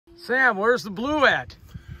Sam, where's the blue at?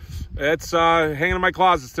 It's hanging in my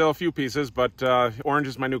closet still, a few pieces, but orange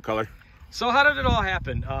is my new color. So how did it all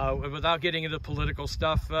happen? Without getting into political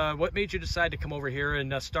stuff, what made you decide to come over here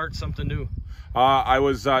and start something new? I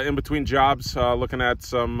was in between jobs, looking at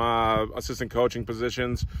some assistant coaching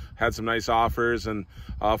positions, had some nice offers, and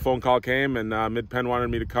a phone call came, and Mid-Penn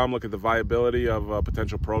wanted me to come look at the viability of a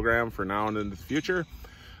potential program for now and in the future.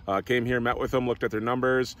 Came here, met with them, looked at their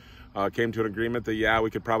numbers, came to an agreement that, yeah, we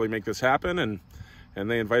could probably make this happen, and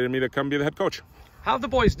they invited me to come be the head coach. How have the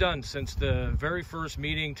boys done since the very first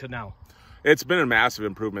meeting to now? It's been a massive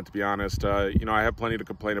improvement, to be honest. I have plenty to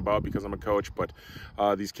complain about because I'm a coach, but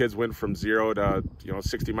these kids went from 0 to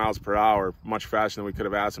 60 miles per hour much faster than we could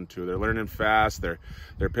have asked them to. They're learning fast. They're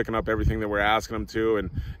picking up everything that we're asking them to, and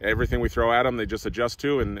everything we throw at them, they just adjust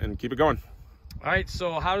to and keep it going. All right,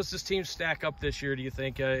 so how does this team stack up this year, do you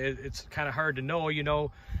think? It's kind of hard to know,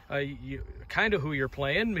 kind of who you're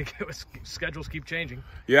playing because schedules keep changing.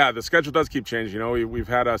 Yeah, the schedule does keep changing. We've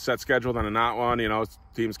had a set schedule, then a not one.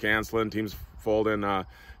 Teams canceling, teams folding,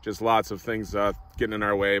 just lots of things getting in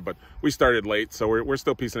our way. But we started late, so we're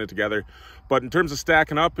still piecing it together. But in terms of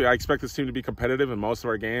stacking up, I expect this team to be competitive in most of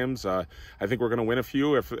our games. I think we're going to win a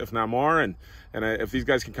few, if not more. And if these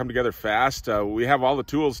guys can come together fast, we have all the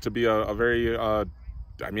tools to be a very, a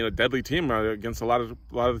deadly team against a lot of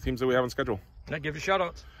the teams that we have on schedule. Can I give you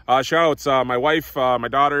shout-outs? Shout-outs, my wife, my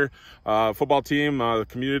daughter, football team, the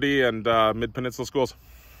community, and Mid-Peninsula Schools.